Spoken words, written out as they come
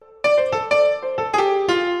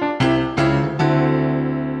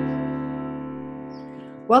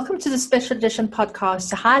Welcome to the special edition podcast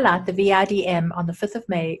to highlight the VIDM on the 5th of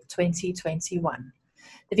May 2021.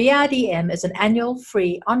 The VIDM is an annual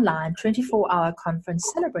free online 24-hour conference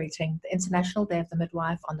celebrating the International Day of the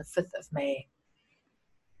Midwife on the 5th of May.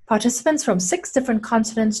 Participants from 6 different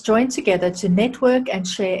continents join together to network and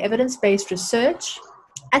share evidence-based research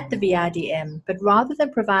at the VIDM, but rather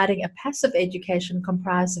than providing a passive education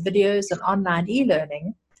comprised of videos and online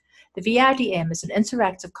e-learning, the VIDM is an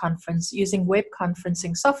interactive conference using web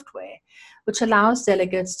conferencing software, which allows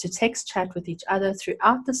delegates to text chat with each other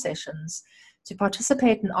throughout the sessions, to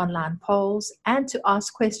participate in online polls, and to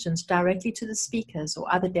ask questions directly to the speakers or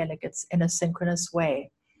other delegates in a synchronous way.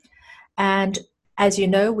 And as you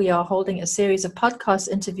know, we are holding a series of podcast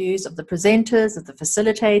interviews of the presenters, of the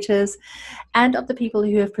facilitators, and of the people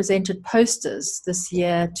who have presented posters this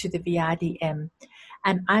year to the VIDM.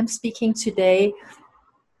 And I'm speaking today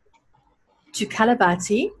to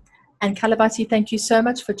Kalavathi. And Kalavathi, thank you so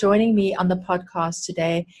much for joining me on the podcast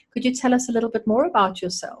today. Could you tell us a little bit more about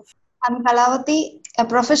yourself? I'm Kalavathi, a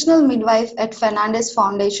professional midwife at Fernandez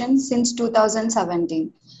Foundation since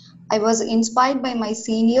 2017. I was inspired by my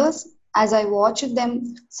seniors as I watched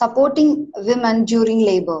them supporting women during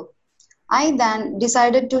labor. I then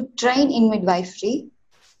decided to train in midwifery.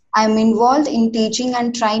 I am involved in teaching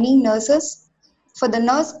and training nurses for the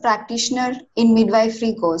nurse practitioner in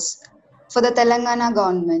midwifery course for the Telangana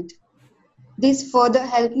government. This further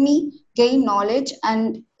helped me gain knowledge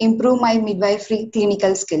and improve my midwifery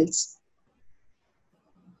clinical skills.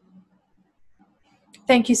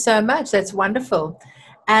 Thank you so much. That's wonderful.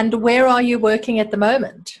 And where are you working at the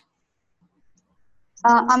moment?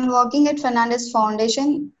 I'm working at Fernandez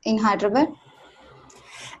Foundation in Hyderabad.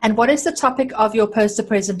 And what is the topic of your poster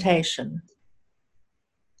presentation?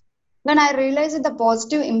 When I realized the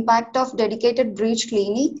positive impact of dedicated breech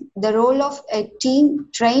clinic, the role of a team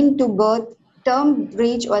trained to birth term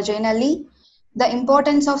breech vaginally, the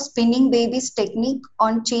importance of spinning babies technique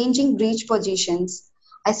on changing breech positions,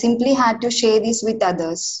 I simply had to share this with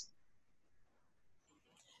others.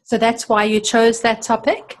 So that's why you chose that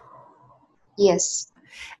topic? Yes.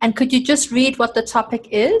 And could you just read what the topic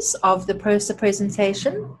is of the poster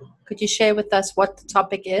presentation? Could you share with us what the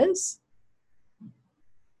topic is?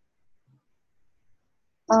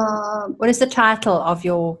 What is the title of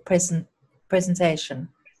your presentation?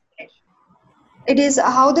 It is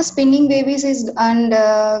how the spinning babies is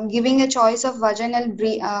and giving a choice of vaginal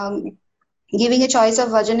breech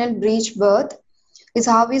birth is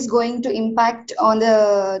how is going to impact on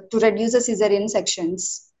to reduce the caesarean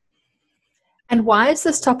sections. And why is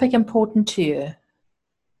this topic important to you?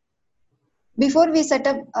 Before we set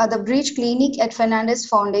up the breech clinic at Fernandez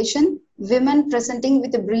Foundation, women presenting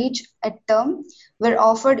with a breech at term were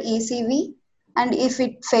offered ECV, and if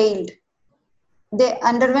it failed, they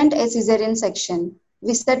underwent a caesarean section.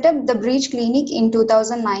 We set up the breech clinic in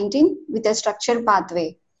 2019 with a structured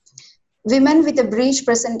pathway. Women with a breech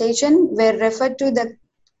presentation were referred to the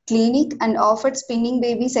clinic and offered spinning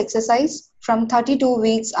babies exercise from 32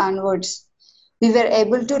 weeks onwards. We were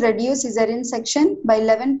able to reduce caesarean section by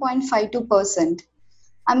 11.52%.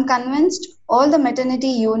 I'm convinced all the maternity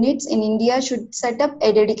units in India should set up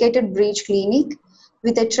a dedicated breech clinic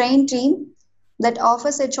with a trained team that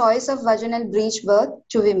offers a choice of vaginal breech birth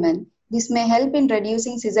to women. This may help in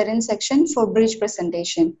reducing caesarean section for breech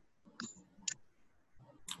presentation.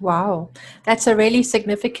 Wow, that's a really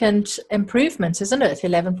significant improvement, isn't it?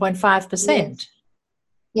 11.5%.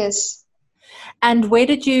 Yes. And where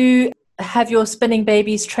did you have your spinning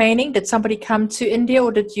babies training? Did somebody come to India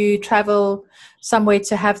or did you travel somewhere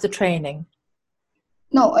to have the training?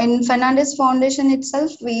 No, in Fernandez Foundation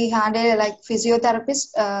itself, we had a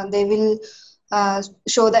physiotherapist. They will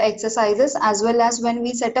show the exercises, as well as when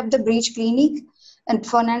we set up the breech clinic at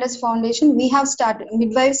Fernandez Foundation, we have started,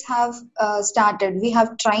 midwives have started. We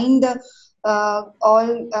have trained the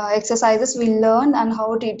all exercises we learned and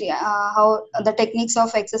how the techniques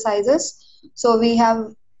of exercises. So we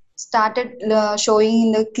have started showing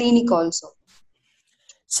in the clinic also.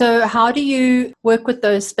 So how do you work with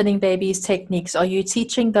those spinning babies techniques? Are you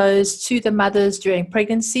teaching those to the mothers during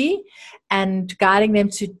pregnancy and guiding them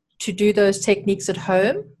to do those techniques at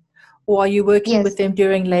home? Or are you working with them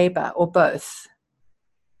during labor, or both?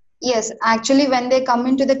 Yes, actually when they come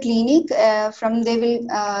into the clinic, at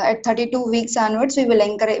 32 weeks onwards,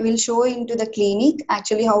 we'll show into the clinic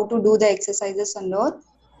actually how to do the exercises and all.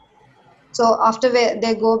 So after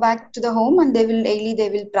they go back to the home and they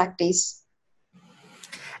will practice.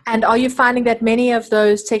 And are you finding that many of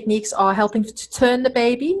those techniques are helping to turn the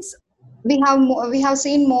babies? We have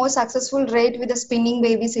seen more successful rate with the spinning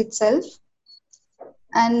babies itself.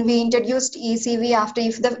 And we introduced ECV after.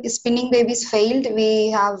 If the spinning babies failed, we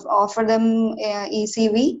have offered them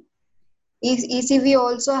ECV. ECV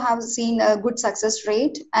also have seen a good success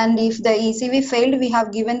rate, and if the ECV failed, we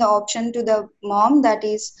have given the option to the mom, that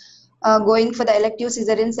is going for the elective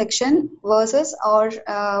cesarean section versus or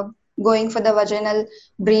going for the vaginal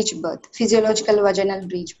breech birth, physiological vaginal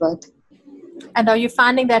breech birth. And are you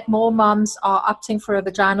finding that more moms are opting for a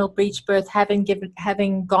vaginal breech birth,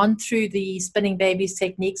 having gone through the spinning babies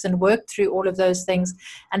techniques and worked through all of those things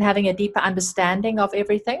and having a deeper understanding of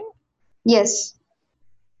everything? Yes.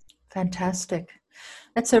 Fantastic.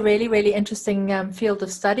 That's a really, really interesting field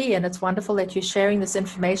of study, and it's wonderful that you're sharing this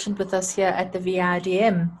information with us here at the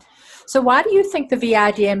VIDM. So why do you think the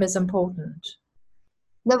VIDM is important?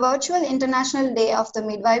 The virtual International Day of the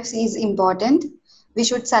Midwives is important. We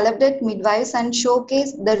should celebrate midwives and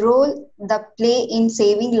showcase the role they play in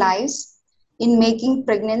saving lives, in making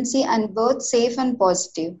pregnancy and birth safe and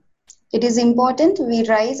positive. It is important we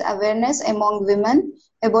raise awareness among women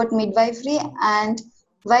about midwifery and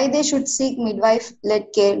why they should seek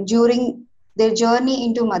midwife-led care during their journey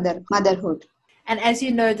into motherhood. And as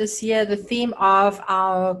you know, this year, the theme of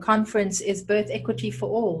our conference is birth equity for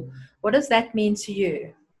all. What does that mean to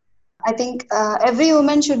you? I think every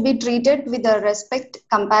woman should be treated with respect,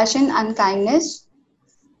 compassion, and kindness.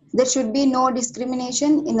 There should be no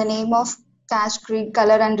discrimination in the name of caste, creed,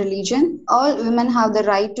 color, and religion. All women have the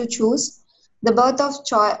right to choose the birth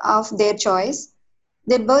of their choice,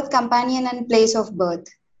 their birth companion, and place of birth.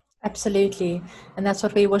 Absolutely. And that's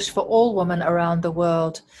what we wish for all women around the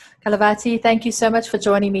world. Kalavathi, thank you so much for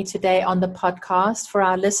joining me today on the podcast. For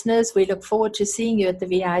our listeners, we look forward to seeing you at the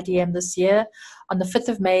VIDM this year on the 5th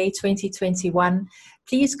of May, 2021.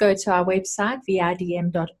 Please go to our website,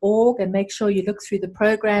 vidm.org, and make sure you look through the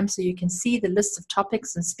program so you can see the list of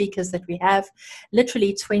topics and speakers that we have.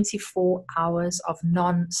 Literally 24 hours of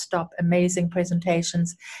non-stop amazing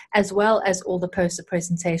presentations, as well as all the poster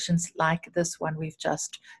presentations like this one we've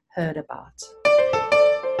just heard about.